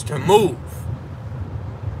things to move.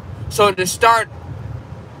 So to start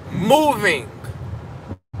moving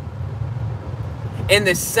in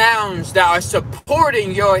the sounds that are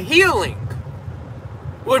supporting your healing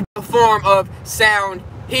would be a form of sound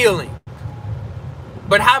healing.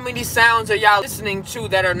 But how many sounds are y'all listening to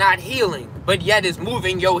that are not healing, but yet is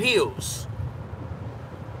moving your heels?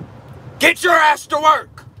 Get your ass to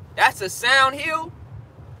work. That's a sound heal.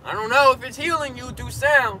 I don't know if it's healing you through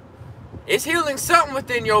sound. It's healing something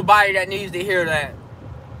within your body that needs to hear that.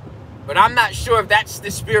 But I'm not sure if that's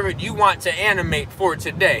the spirit you want to animate for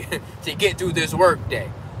today to get through this work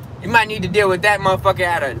day. You might need to deal with that motherfucker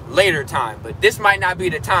at a later time, but this might not be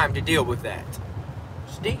the time to deal with that.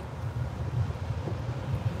 It's deep.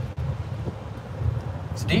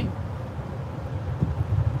 It's deep.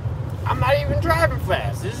 I'm not even driving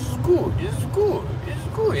fast. This is good. This is good. This is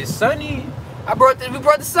good. It's sunny. We brought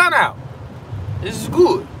the sun out. This is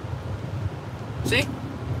good. See?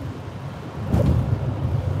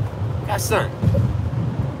 Got sun.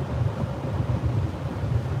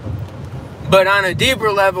 But on a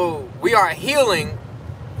deeper level, we are healing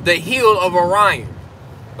the heel of Orion.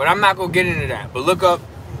 But I'm not going to get into that. But look up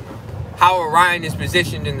how Orion is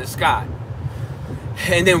positioned in the sky.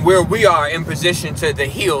 And then where we are in position to the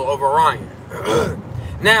heel of Orion.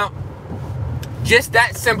 Now, just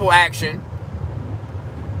that simple action,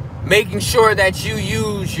 making sure that you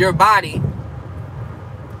use your body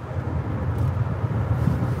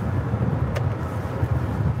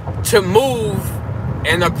to move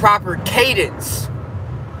in the proper cadence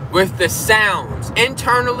with the sounds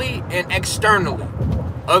internally and externally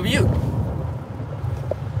of you.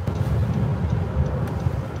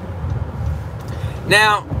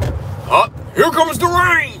 Now, oh, here comes the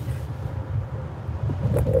rain.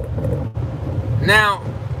 Now,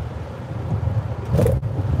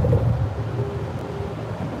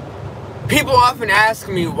 people often ask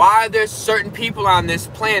me why there's certain people on this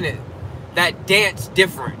planet that dance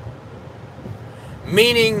different.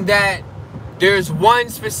 Meaning that there's one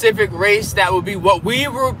specific race that would be what we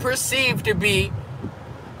would perceive to be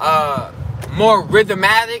more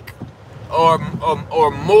rhythmatic or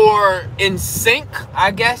more in sync.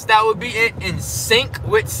 I guess that would be it, in sync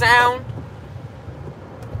with sound.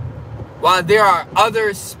 While there are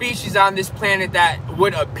other species on this planet that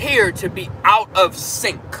would appear to be out of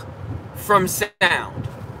sync from sound. I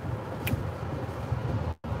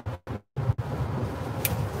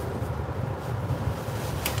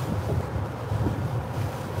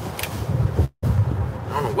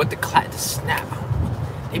don't know what the snap.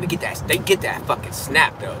 They get that fucking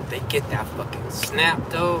snap though. They get that fucking snap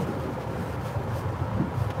though.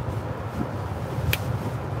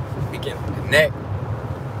 We get on the neck.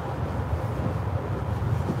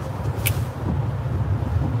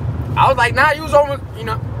 I was like, nah, you was almost, you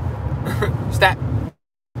know, snap.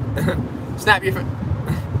 Snap your foot.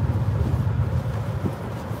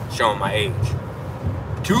 Showing my age.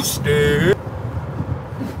 2-step.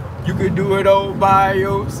 You can do it all by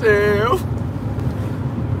yourself.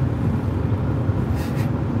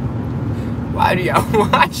 Why do y'all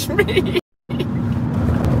watch me?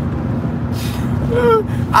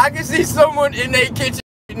 I can see someone in their kitchen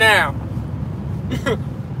now.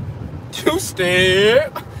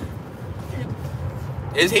 2-step.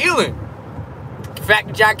 It's healing. In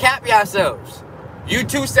fact, y'all cap yourselves. You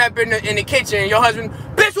 2-step in the kitchen and your husband,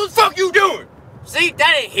 bitch, what the fuck you doing? See,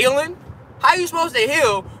 that ain't healing. How you supposed to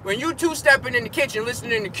heal when you 2-stepping in the kitchen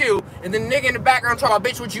listening to Q and then the nigga in the background talking about,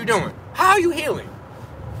 bitch, what you doing? How are you healing?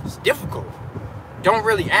 It's difficult. Don't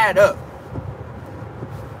really add up.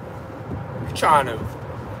 You're trying to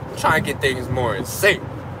get things more in sync.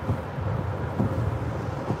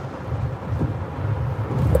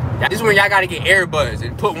 This is when y'all gotta get earbuds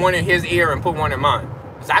and put one in his ear and put one in mine.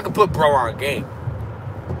 Cause I can put bro on game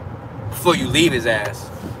before you leave his ass.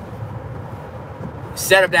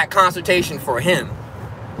 Set up that consultation for him.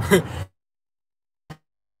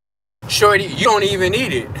 Shorty, you don't even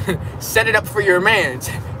need it. Set it up for your man.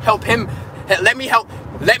 Help him. Let me help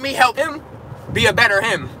him be a better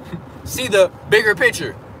him. See the bigger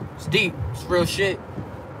picture. It's deep. It's real shit.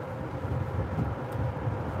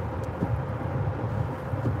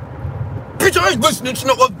 Bitch, I ain't listening to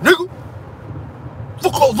no other nigga.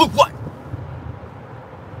 Fuck all look like.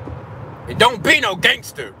 It don't be no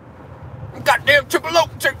gangster. Goddamn triple O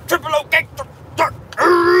gangster.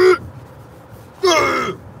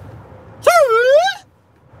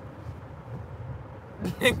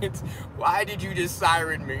 Why did you just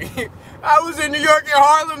siren me? I was in New York and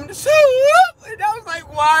Harlem, and I was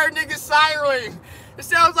like, why are niggas sirening? It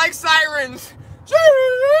sounds like sirens.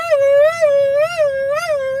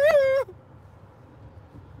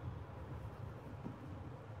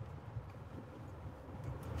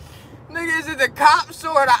 Nigga, is it the cops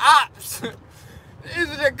or the ops? Is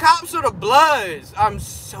it the cops or the Bloods? I'm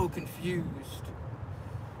so confused.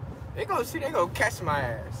 They gonna catch my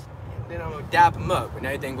ass. Then I'm gonna dap them up and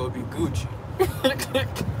everything gonna be Gucci.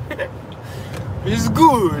 It's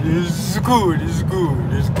good, it's good, it's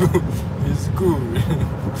good, it's good, it's good,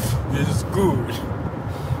 it's good,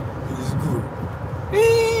 it's good.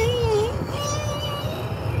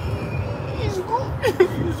 It's good,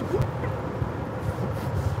 it's good.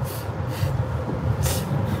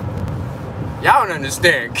 Y'all don't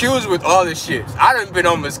understand. Q's with all this shit. I done been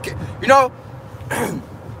almost, you know.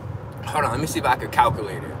 Hold on, let me see if I could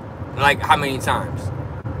calculate it. Like how many times?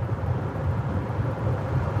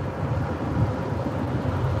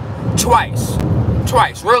 Twice,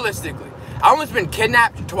 realistically. I almost been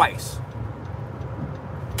kidnapped twice.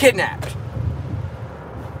 Kidnapped.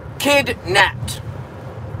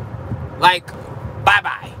 Like,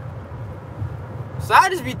 bye-bye. So I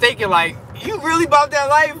just be thinking like, you really about that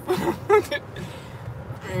life?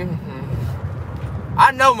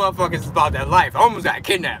 I know motherfuckers about that life. I almost got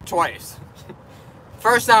kidnapped twice.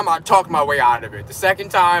 First time I talked my way out of it. The second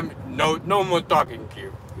time, no more talking,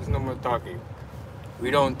 Q. There's no more talking. We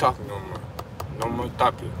don't talk no more. No more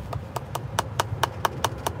talking.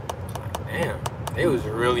 Damn, they was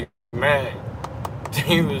really mad.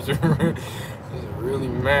 They was really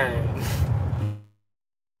mad.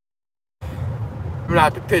 I'm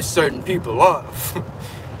not to piss certain people off.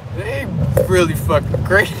 They really fucking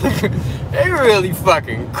crazy. They really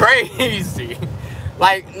fucking crazy.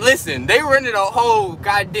 Like, listen, they rented a whole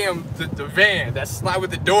goddamn the van that slide with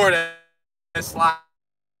the door that slides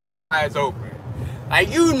open. Like,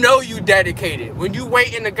 you know you dedicated when you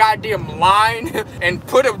wait in the goddamn line and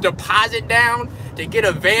put a deposit down to get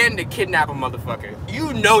a van to kidnap a motherfucker.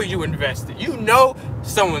 You know you invested. You know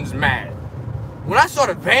someone's mad. When I saw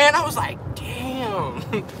the van, I was like, damn,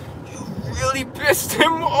 you really pissed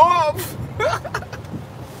him off.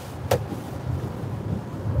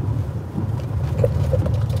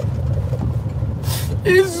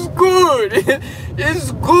 It's good.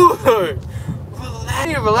 It's good.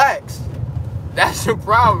 Relax. That's the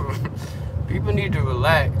problem. People need to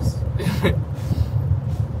relax.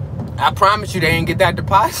 I promise you they ain't get that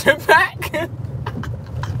deposit back.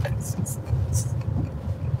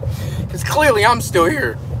 Because clearly I'm still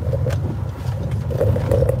here.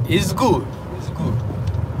 It's good. It's good.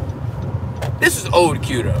 This is old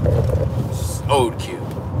Q though. This is old Q.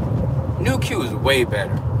 New Q is way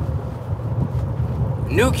better.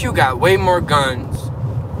 New Q got way more guns.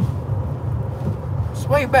 It's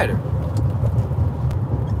way better.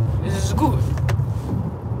 This is good.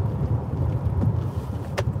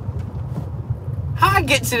 How I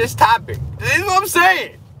get to this topic? This is what I'm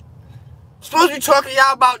saying. I'm supposed to be talking to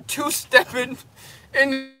y'all about two-stepping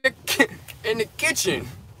in the kitchen.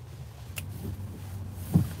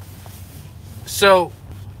 So,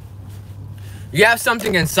 you have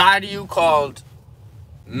something inside of you called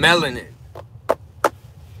melanin.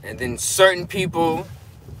 And then certain people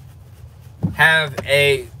have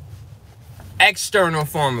a external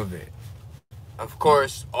form of it. Of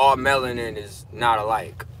course, all melanin is not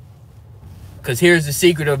alike. Because here's the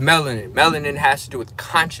secret of melanin. Melanin has to do with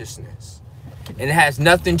consciousness. And it has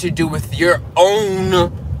nothing to do with your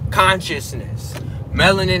own consciousness.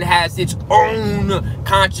 Melanin has its own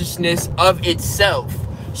consciousness of itself.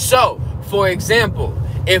 So, for example,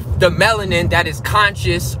 if the melanin that is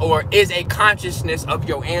conscious or is a consciousness of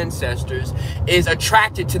your ancestors is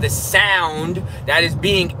attracted to the sound that is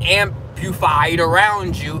being amplified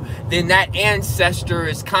around you, then that ancestor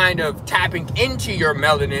is kind of tapping into your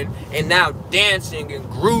melanin and now dancing and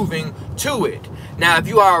grooving to it. Now, if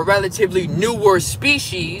you are a relatively newer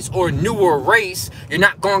species or newer race, you're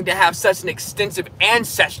not going to have such an extensive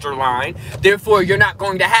ancestor line. Therefore, you're not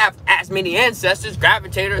going to have as many ancestors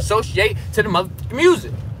gravitate or associate to the motherfucking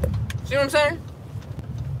music. See what I'm saying?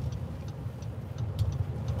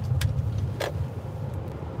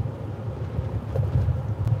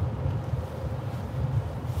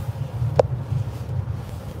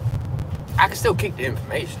 I can still kick the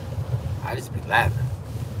information. I just be laughing.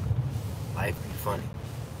 Life be funny.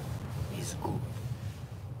 He's good.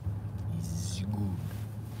 He's good.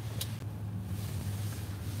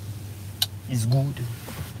 He's good.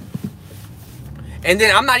 And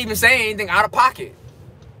then I'm not even saying anything out of pocket.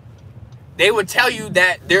 They would tell you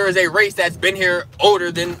that there is a race that's been here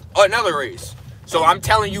older than another race. So I'm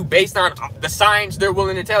telling you based on the science they're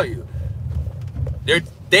willing to tell you.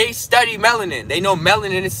 They study melanin. They know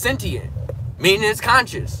melanin is sentient, meaning it's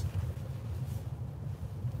conscious.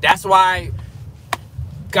 That's why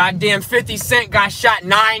goddamn 50 Cent got shot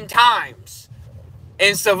 9 times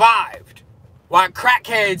and survived. While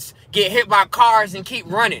crackheads get hit by cars and keep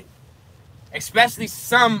running. Especially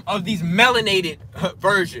some of these melanated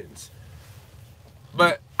versions.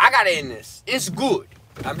 But I gotta end this. It's good.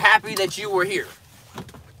 I'm happy that you were here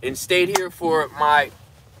and stayed here for my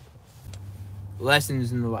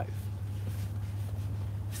lessons in life.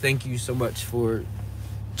 Thank you so much for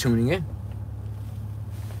tuning in.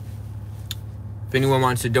 If anyone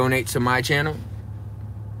wants to donate to my channel,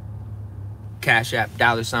 Cashapp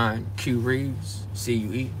 $CueReaves,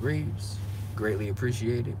 C-U-E Reeves. Greatly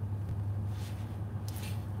appreciated.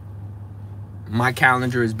 My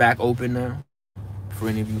calendar is back open now for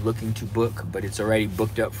any of you looking to book, but it's already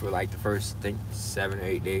booked up for like the first, I think, 7 or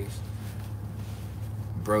 8 days.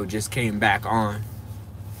 Bro just came back on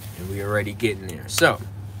and we already getting there. So,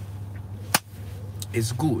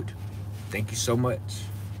 it's good. Thank you so much.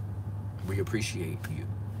 We appreciate you.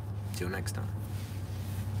 Till next time.